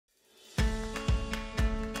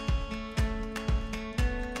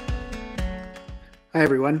Hi,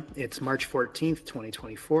 everyone. It's March 14th,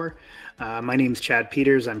 2024. My name is Chad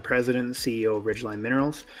Peters. I'm President and CEO of Ridgeline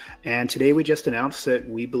Minerals. And today we just announced that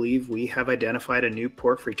we believe we have identified a new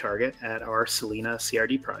porphyry target at our Selena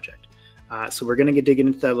CRD project. So we're going to dig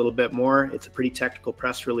into that a little bit more. It's a pretty technical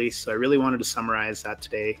press release, so I really wanted to summarize that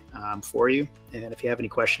today for you. And if you have any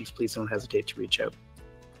questions, please don't hesitate to reach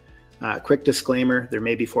out. Quick disclaimer, there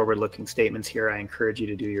may be forward-looking statements here. I encourage you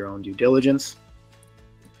to do your own due diligence.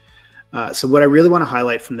 So what I really want to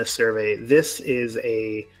highlight from this survey, this is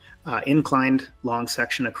a inclined long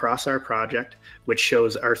section across our project, which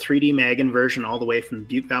shows our 3D mag inversion all the way from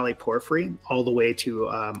Butte Valley Porphyry all the way to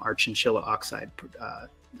our Chinchilla oxide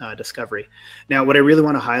discovery. Now, what I really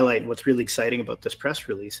want to highlight and what's really exciting about this press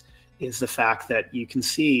release is the fact that you can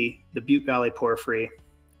see the Butte Valley Porphyry,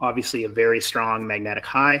 obviously a very strong magnetic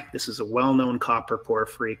high. This is a well-known copper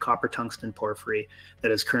porphyry, copper tungsten porphyry that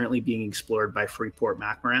is currently being explored by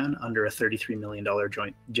Freeport-McMoRan under a $33 million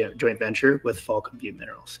joint venture with Falcon Butte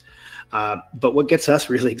Minerals. But what gets us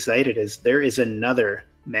really excited is there is another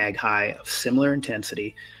mag high of similar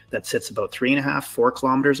intensity that sits about 3.5–4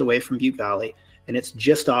 kilometers away from Butte Valley, and it's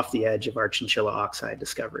just off the edge of our Chinchilla oxide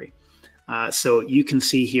discovery. So you can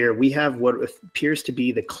see here, we have what appears to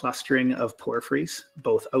be the clustering of porphyries,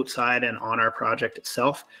 both outside and on our project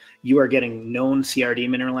itself. You are getting known CRD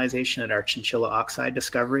mineralization at our Chinchilla oxide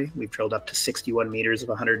discovery. We've drilled up to 61 meters of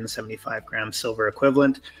 175 gram silver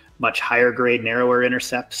equivalent, much higher grade, narrower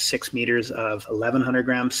intercepts, 6 meters of 1,100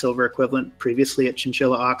 grams silver equivalent previously at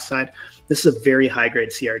Chinchilla oxide. This is a very high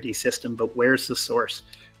grade CRD system, but where's the source?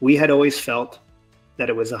 We had always felt that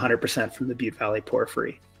it was 100% from the Butte Valley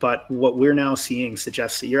Porphyry. But what we're now seeing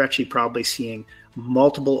suggests that you're actually probably seeing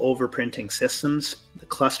multiple overprinting systems, the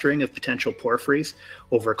clustering of potential porphyries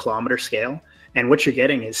over a kilometer scale. And what you're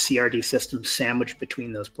getting is CRD systems sandwiched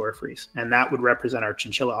between those porphyries. And that would represent our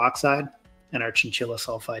Chinchilla oxide and our Chinchilla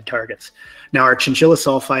sulfide targets. Now, our Chinchilla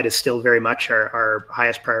sulfide is still very much our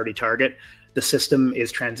highest priority target. The system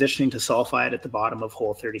is transitioning to sulfide at the bottom of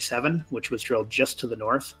hole 37, which was drilled just to the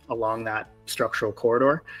north along that structural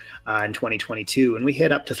corridor in 2022. And we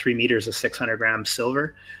hit up to 3 meters of 600 grams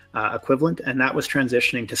silver equivalent, and that was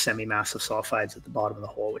transitioning to semi-massive sulfides at the bottom of the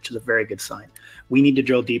hole, which is a very good sign. We need to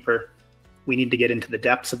drill deeper. We need to get into the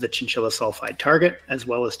depths of the Chinchilla sulfide target, as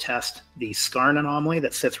well as test the skarn anomaly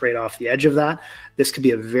that sits right off the edge of that. This could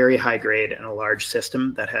be a very high grade and a large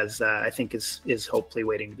system that has, I think, is hopefully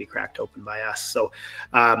waiting to be cracked open by us. So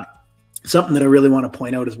something that I really want to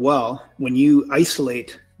point out as well, when you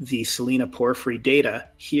isolate the Selena porphyry data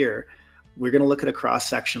here, we're going to look at a cross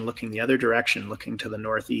section looking the other direction, looking to the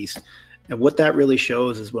northeast. And what that really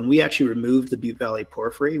shows is when we actually remove the Butte Valley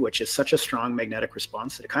Porphyry, which is such a strong magnetic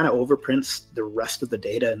response that it kind of overprints the rest of the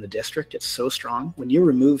data in the district. It's so strong. When you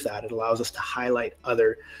remove that, it allows us to highlight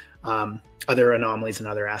other anomalies and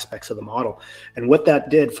other aspects of the model. And what that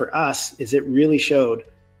did for us is it really showed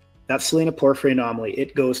that Selena porphyry anomaly,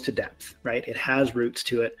 it goes to depth, right? It has roots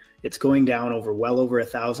to it. It's going down over well over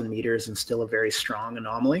 1,000 meters and still a very strong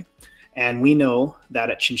anomaly. And we know that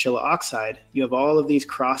at Chinchilla oxide, you have all of these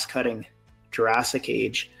cross-cutting Jurassic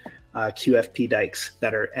age QFP dikes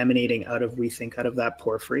that are emanating out of, we think, out of that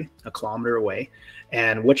porphyry a kilometer away.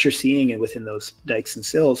 And what you're seeing within those dikes and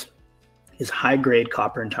sills is high-grade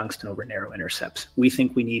copper and tungsten over narrow intercepts. We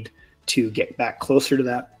think we need to get back closer to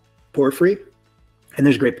that porphyry, and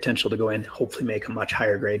there's great potential to go in, hopefully make a much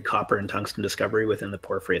higher grade copper and tungsten discovery within the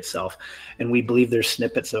porphyry itself. And we believe there's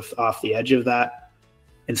snippets of off the edge of that.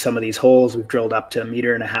 In some of these holes, we've drilled up to 1.5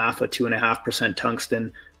 meters of 2.5%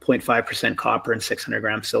 tungsten, 0.5% copper, and 600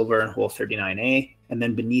 grams silver in hole 39A. And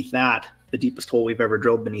then beneath that, the deepest hole we've ever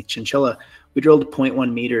drilled beneath Chinchilla, we drilled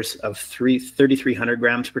 0.1 meters of 3,300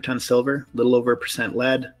 grams per ton silver, a little over 1%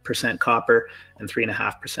 lead, percent copper, and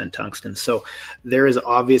 3.5% tungsten. So there is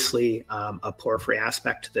obviously a porphyry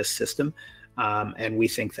aspect to this system, and we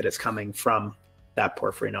think that it's coming from that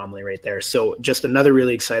porphyry anomaly right there. So just another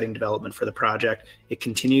really exciting development for the project. It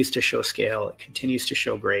continues to show scale, it continues to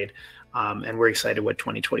show grade, and we're excited what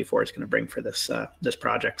 2024 is going to bring for this this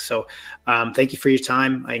project. So thank you for your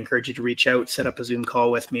time. I encourage you to reach out, set up a Zoom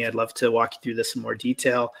call with me. I'd love to walk you through this in more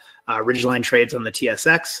detail. Ridgeline trades on the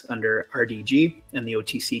TSX under RDG and the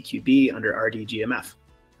OTCQB under RDGMF.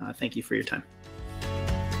 Thank you for your time.